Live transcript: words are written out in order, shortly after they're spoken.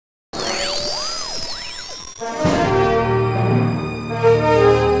Hello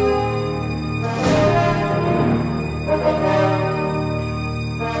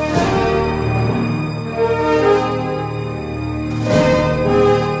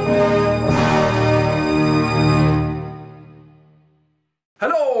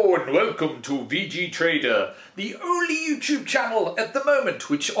and welcome to VG Trader, the only YouTube channel at the moment,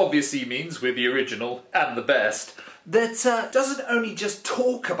 which obviously means we're the original and the best, that doesn't only just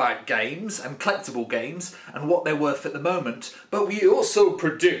talk about games and collectible games and what they're worth at the moment, but we also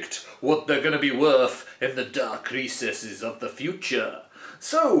predict what they're going to be worth in the dark recesses of the future.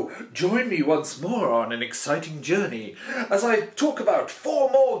 So, join me once more on an exciting journey as I talk about 4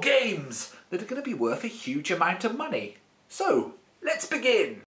 more games that are going to be worth a huge amount of money. So, let's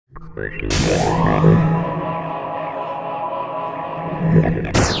begin!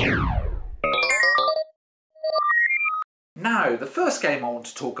 Now, the first game I want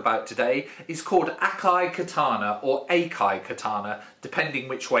to talk about today is called Akai Katana, or Akai Katana, depending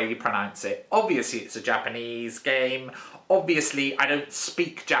which way you pronounce it. Obviously it's a Japanese game. Obviously I don't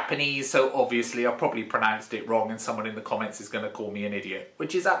speak Japanese, so obviously I probably pronounced it wrong and someone in the comments is going to call me an idiot,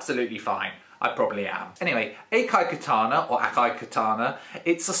 which is absolutely fine. I probably am. Anyway, Akai Katana, or Akai Katana,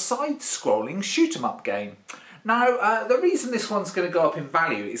 it's a side-scrolling shoot-'em-up game. Now, the reason this one's going to go up in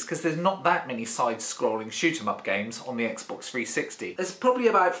value is because there's not that many side-scrolling shoot-'em-up games on the Xbox 360. There's probably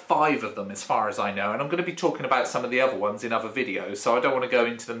about 5 of them as far as I know, and I'm going to be talking about some of the other ones in other videos, so I don't want to go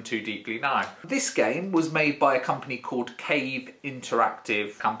into them too deeply now. This game was made by a company called Cave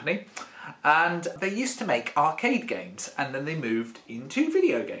Interactive Company, and they used to make arcade games and then they moved into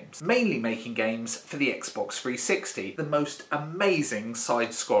video games, mainly making games for the Xbox 360, the most amazing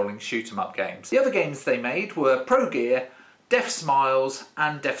side-scrolling shoot-'em-up games. The other games they made were Pro Gear, Death Smiles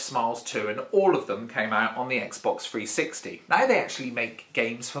and Death Smiles 2, and all of them came out on the Xbox 360. Now they actually make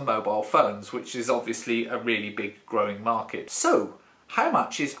games for mobile phones, which is obviously a really big growing market. So, how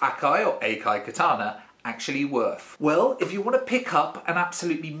much is Akai, or Akai Katana, actually worth? Well, if you want to pick up an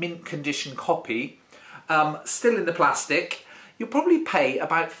absolutely mint condition copy, still in the plastic, you'll probably pay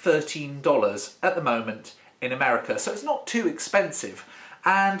about $13 at the moment in America, so it's not too expensive,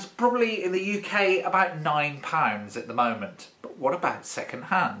 and probably in the UK about £9 at the moment. But what about second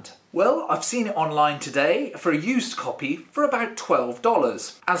hand? Well, I've seen it online today for a used copy for about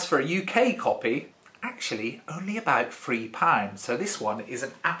 $12. As for a UK copy, actually only about £3, so this one is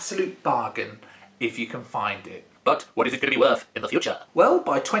an absolute bargain if you can find it. But what is it going to be worth in the future? Well,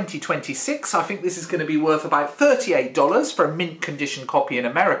 by 2026 I think this is going to be worth about $38 for a mint condition copy in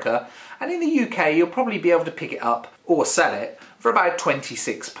America, and in the UK you'll probably be able to pick it up or sell it for about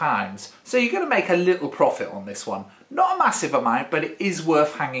 £26. So you're going to make a little profit on this one. Not a massive amount, but it is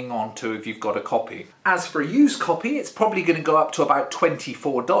worth hanging on to if you've got a copy. As for a used copy, it's probably going to go up to about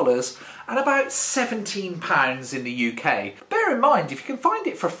 $24 and about £17 in the UK. Bear in mind, if you can find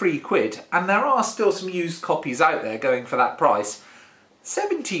it for £3, and there are still some used copies out there going for that price,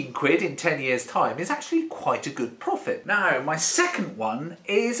 17 quid in 10 years' time is actually quite a good profit. Now, my second one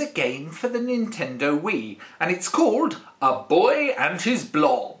is a game for the Nintendo Wii, and it's called A Boy and His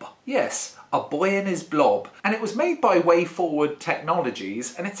Blob. Yes, A Boy and His Blob. And it was made by Way Forward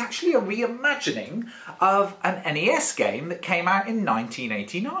Technologies, and it's actually a reimagining of an NES game that came out in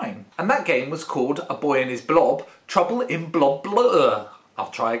 1989. And that game was called A Boy and His Blob, Trouble in Blob Blur. I'll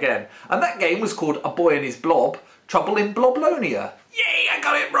try again. And that game was called A Boy and His Blob, Trouble in Bloblonia. Yay, I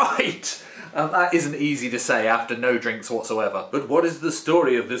got it right! That isn't easy to say after no drinks whatsoever. But what is the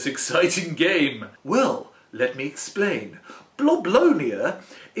story of this exciting game? Well, let me explain. Bloblonia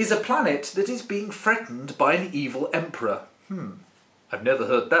is a planet that is being threatened by an evil emperor. I've never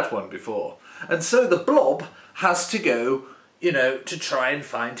heard that one before. And so the blob has to go, to try and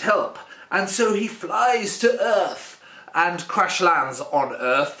find help. And so he flies to Earth and crash lands on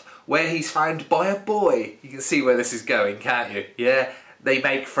Earth, where he's found by a boy. You can see where this is going, can't you? Yeah, they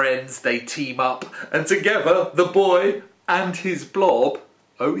make friends, they team up, and together, the boy and his blob,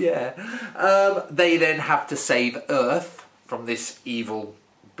 oh yeah, they then have to save Earth from this evil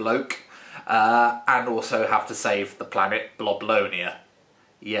bloke, and also have to save the planet Bloblonia.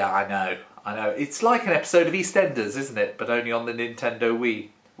 Yeah, I know. It's like an episode of EastEnders, isn't it? But only on the Nintendo Wii,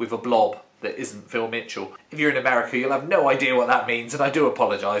 with a blob that isn't Phil Mitchell. If you're in America, you'll have no idea what that means, and I do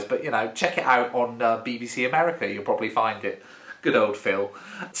apologise, but check it out on BBC America, you'll probably find it. Good old Phil.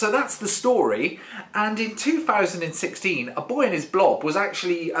 So that's the story, and in 2016, A Boy and His Blob was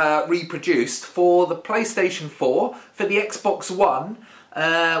actually reproduced for the PlayStation 4, for the Xbox One,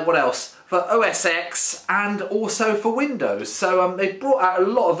 what else? For OS X, and also for Windows. So they've brought out a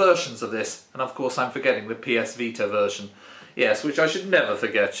lot of versions of this, and of course I'm forgetting the PS Vita version. Yes, which I should never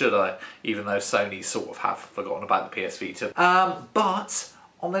forget, should I? Even though Sony sort of have forgotten about the PS Vita. But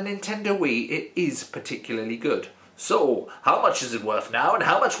on the Nintendo Wii, it is particularly good. So, how much is it worth now, and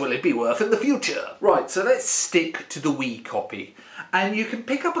how much will it be worth in the future? Right, so let's stick to the Wii copy. And you can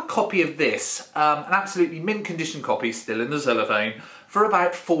pick up a copy of this, an absolutely mint condition copy, still in the cellophane, for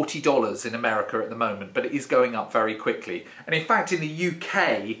about $40 in America at the moment, but it is going up very quickly. And in fact, in the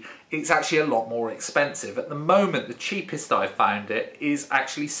UK, it's actually a lot more expensive. At the moment, the cheapest I found it is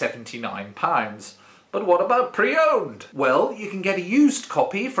actually £79. But what about pre-owned? Well, you can get a used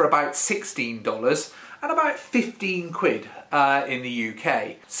copy for about $16 and about 15 quid in the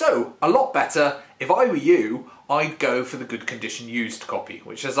UK. So, a lot better. If I were you, I'd go for the good condition used copy,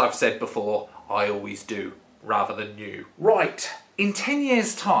 which, as I've said before, I always do, rather than new. Right, in 10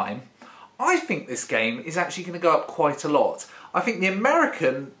 years' time, I think this game is actually going to go up quite a lot. I think the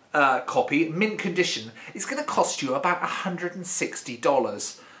American copy, mint condition, is going to cost you about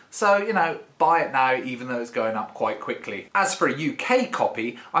 $160. So, you know, buy it now, even though it's going up quite quickly. As for a UK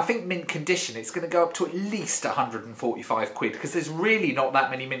copy, I think mint condition, it's going to go up to at least 145 quid, because there's really not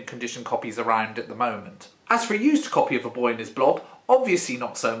that many mint condition copies around at the moment. As for a used copy of A Boy and His Blob, obviously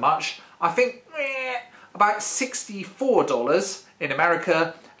not so much. I think about $64 in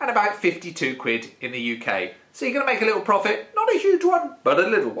America and about 52 quid in the UK. So you're going to make a little profit, not a huge one, but a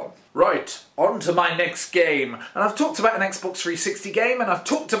little one. Right, on to my next game. And I've talked about an Xbox 360 game and I've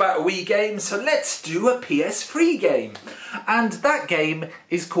talked about a Wii game, so let's do a PS3 game. And that game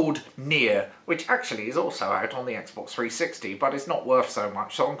is called Nier, which actually is also out on the Xbox 360, but it's not worth so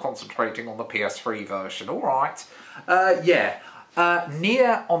much, so I'm concentrating on the PS3 version. Alright,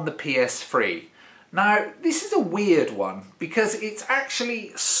 Nier on the PS3. Now, this is a weird one because it's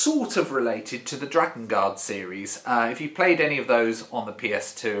actually sort of related to the Dragon Guard series. If you played any of those on the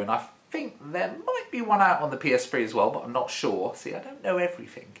PS2, and I think there might be one out on the PS3 as well, but I'm not sure. See, I don't know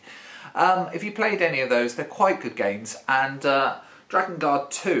everything. If you played any of those, they're quite good games, and Dragon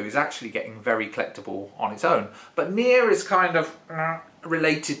Guard 2 is actually getting very collectible on its own. But Nier is kind of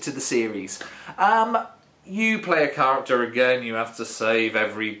related to the series. You play a character again, you have to save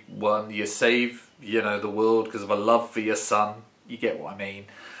everyone, you save, you know, the world because of a love for your son. You get what I mean.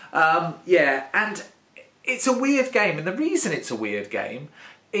 Yeah, and it's a weird game, and the reason it's a weird game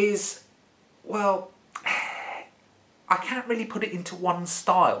is, well, I can't really put it into one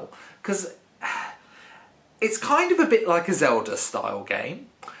style, because it's kind of a bit like a Zelda style game.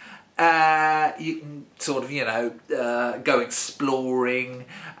 You can sort of, you know, go exploring,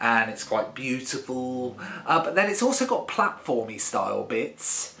 and it's quite beautiful, but then it's also got platformy style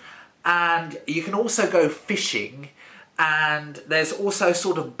bits, and you can also go fishing, and there's also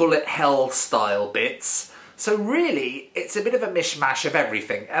sort of bullet hell style bits. So really, it's a bit of a mishmash of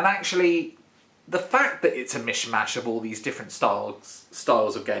everything, and actually the fact that it's a mishmash of all these different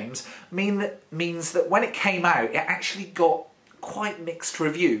styles of games means that when it came out, it actually got quite mixed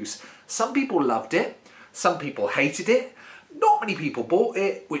reviews. Some people loved it, some people hated it, not many people bought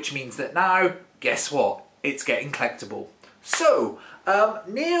it, which means that now, guess what? It's getting collectible. So,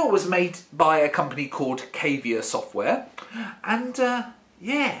 Nier was made by a company called Cavia Software, and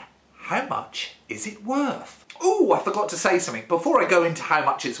yeah, how much is it worth? Oh, I forgot to say something. Before I go into how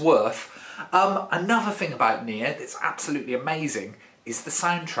much it's worth, another thing about Nier that's absolutely amazing is the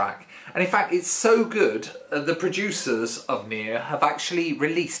soundtrack. And in fact, it's so good, the producers of Nier have actually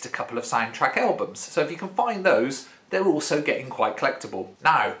released a couple of soundtrack albums. So if you can find those, they're also getting quite collectible.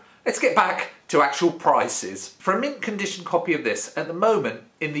 Now, let's get back to actual prices. For a mint condition copy of this, at the moment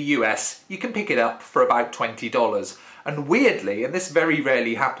in the US, you can pick it up for about $20. And weirdly, and this very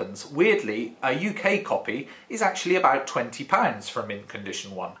rarely happens, weirdly, a UK copy is actually about £20 for a mint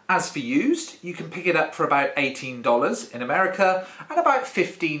condition one. As for used, you can pick it up for about $18 in America and about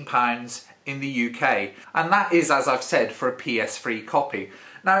 £15 in the UK. And that is, as I've said, for a PS3 copy.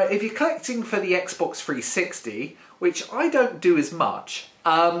 Now, if you're collecting for the Xbox 360, which I don't do as much,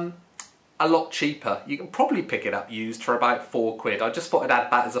 a lot cheaper. You can probably pick it up used for about 4 quid. I just thought I'd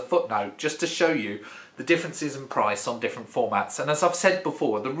add that as a footnote, just to show you the differences in price on different formats. And as I've said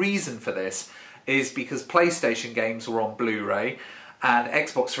before, the reason for this is because PlayStation games were on Blu-ray and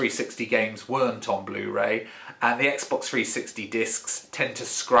Xbox 360 games weren't on Blu-ray, and the Xbox 360 discs tend to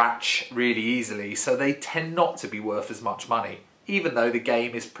scratch really easily, so they tend not to be worth as much money, even though the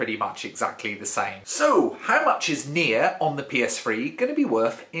game is pretty much exactly the same. So, how much is Nier on the PS3 going to be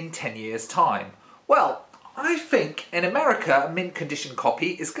worth in 10 years' time? Well, I think in America a mint condition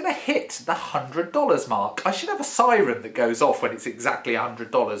copy is going to hit the $100 mark. I should have a siren that goes off when it's exactly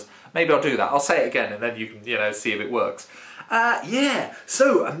 $100. Maybe I'll do that. I'll say it again and then you can, you know, see if it works. Yeah,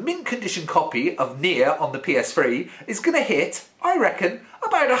 so a mint condition copy of Nier on the PS3 is going to hit, I reckon,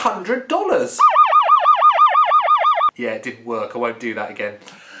 about $100. Yeah, it didn't work. I won't do that again.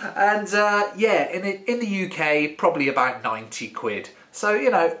 And yeah, in the UK, probably about 90 quid. So,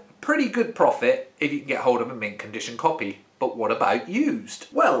 you know, pretty good profit if you can get hold of a mint condition copy. But what about used?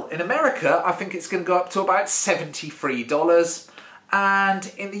 Well, in America, I think it's going to go up to about $73.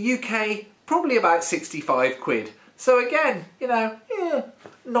 And in the UK, probably about 65 quid. So again, you know, yeah,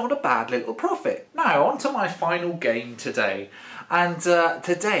 not a bad little profit. Now, on to my final game today. And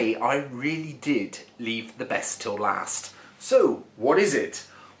today, I really did leave the best till last. So, what is it?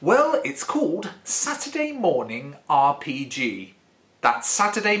 Well, it's called Saturday Morning RPG. That's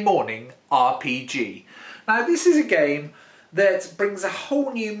Saturday Morning RPG. Now, this is a game that brings a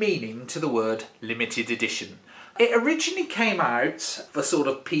whole new meaning to the word limited edition. It originally came out for sort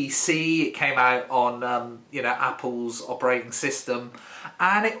of PC, it came out on you know, Apple's operating system,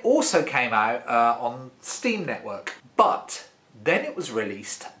 and it also came out on Steam Network. But then it was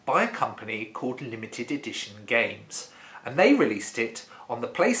released by a company called Limited Edition Games, and they released it on the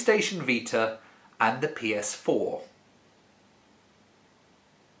PlayStation Vita and the PS4.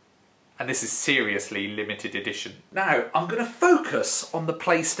 And this is seriously limited edition. Now, I'm going to focus on the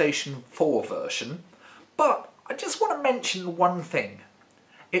PlayStation 4 version, but I just want to mention one thing.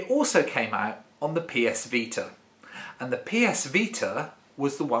 It also came out on the PS Vita, and the PS Vita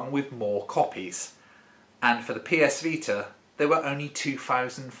was the one with more copies. And for the PS Vita, there were only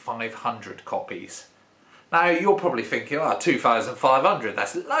 2,500 copies. Now, you're probably thinking, oh, 2,500,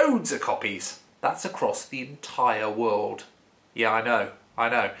 that's loads of copies. That's across the entire world. Yeah, I know.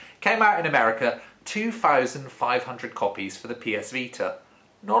 Came out in America, 2,500 copies for the PS Vita.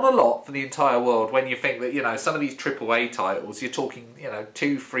 Not a lot for the entire world when you think that, you know, some of these AAA titles, you're talking, you know,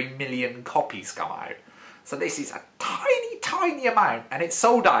 2-3 million copies come out. So this is a tiny, tiny amount, and it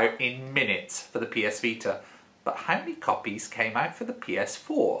sold out in minutes for the PS Vita. But how many copies came out for the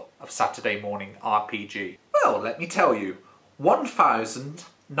PS4 of Saturday Morning RPG? Well, let me tell you,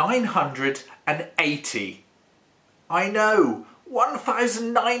 1,980. I know,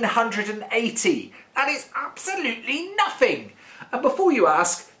 1,980. That is absolutely nothing. And before you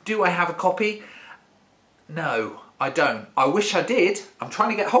ask, do I have a copy? No, I don't. I wish I did. I'm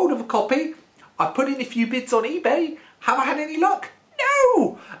trying to get hold of a copy. I've put in a few bids on eBay. Have I had any luck?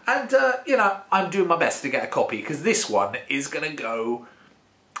 No! And, you know, I'm doing my best to get a copy because this one is going to go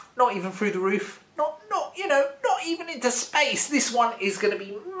not even through the roof. You know, not even into space. This one is going to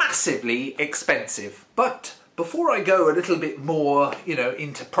be massively expensive. But before I go a little bit more, you know,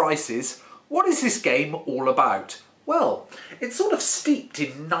 into prices, what is this game all about? Well, it's sort of steeped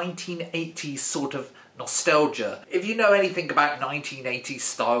in 1980s sort of nostalgia. If you know anything about 1980s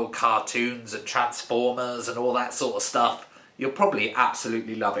style cartoons and Transformers and all that sort of stuff, you'll probably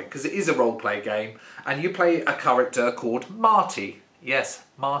absolutely love it because it is a role-play game and you play a character called Marty. Yes,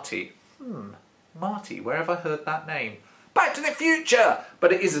 Marty. Marty, where have I heard that name? Back to the Future!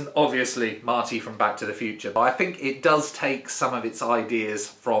 But it isn't obviously Marty from Back to the Future. But I think it does take some of its ideas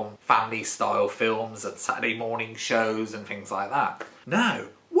from family-style films and Saturday morning shows and things like that. Now,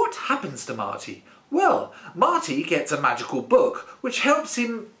 what happens to Marty? Well, Marty gets a magical book which helps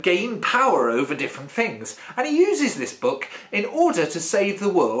him gain power over different things. And he uses this book in order to save the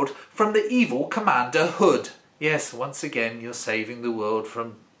world from the evil Commander Hood. Yes, once again, you're saving the world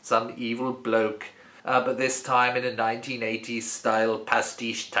from some evil bloke. But this time in a 1980s style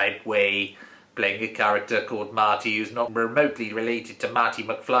pastiche type way, playing a character called Marty who's not remotely related to Marty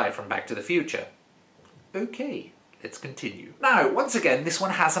McFly from Back to the Future. Okay, let's continue. Now, once again, this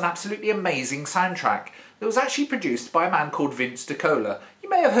one has an absolutely amazing soundtrack that was actually produced by a man called Vince DiCola. You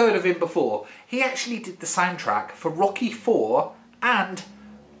may have heard of him before. He actually did the soundtrack for Rocky IV and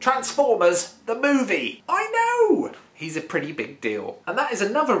Transformers the movie. I know! He's a pretty big deal. And that is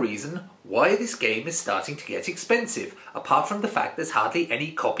another reason why this game is starting to get expensive, apart from the fact there's hardly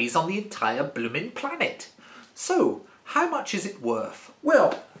any copies on the entire bloomin' planet. So, how much is it worth?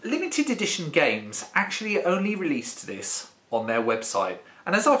 Well, Limited Edition Games actually only released this on their website.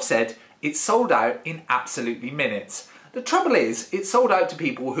 And as I've said, it sold out in absolutely minutes. The trouble is, it sold out to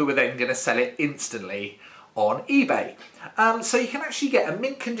people who were then going to sell it instantly on eBay. So you can actually get a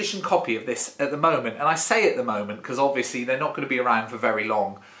mint condition copy of this at the moment, and I say at the moment because obviously they're not going to be around for very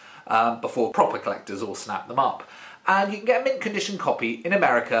long before proper collectors all snap them up. And you can get a mint condition copy in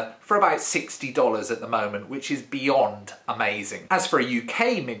America for about $60 at the moment, which is beyond amazing. As for a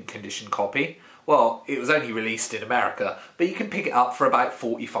UK mint condition copy, well, it was only released in America, but you can pick it up for about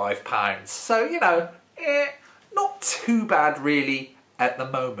 £45. So, you know, not too bad really at the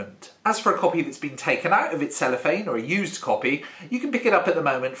moment. As for a copy that's been taken out of its cellophane, or a used copy, you can pick it up at the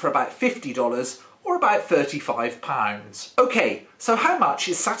moment for about $50 or about £35. Okay, so how much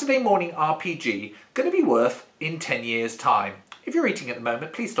is Saturday Morning RPG going to be worth in 10 years' time? If you're eating at the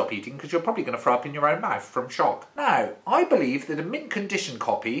moment, please stop eating because you're probably going to throw up in your own mouth from shock. Now, I believe that a mint condition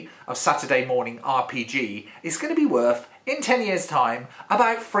copy of Saturday Morning RPG is going to be worth, in 10 years' time,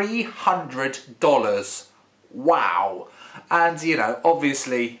 about $300. Wow. And, you know,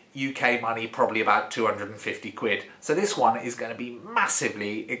 obviously UK money, probably about 250 quid. So this one is going to be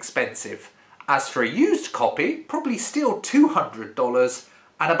massively expensive. As for a used copy, probably still $200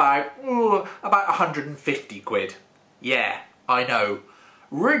 and about 150 quid. Yeah, I know.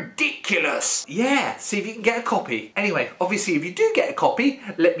 Ridiculous! Yeah, see if you can get a copy. Anyway, obviously if you do get a copy,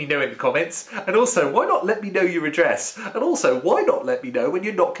 let me know in the comments. And also, why not let me know your address? And also, why not let me know when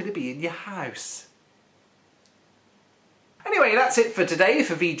you're not going to be in your house? Anyway, that's it for today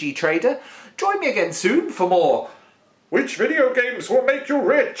for VG Trader. Join me again soon for more Which Video Games Will Make You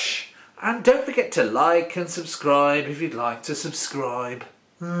Rich? And don't forget to like and subscribe if you'd like to subscribe.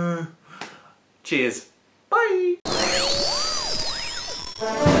 Cheers. Bye.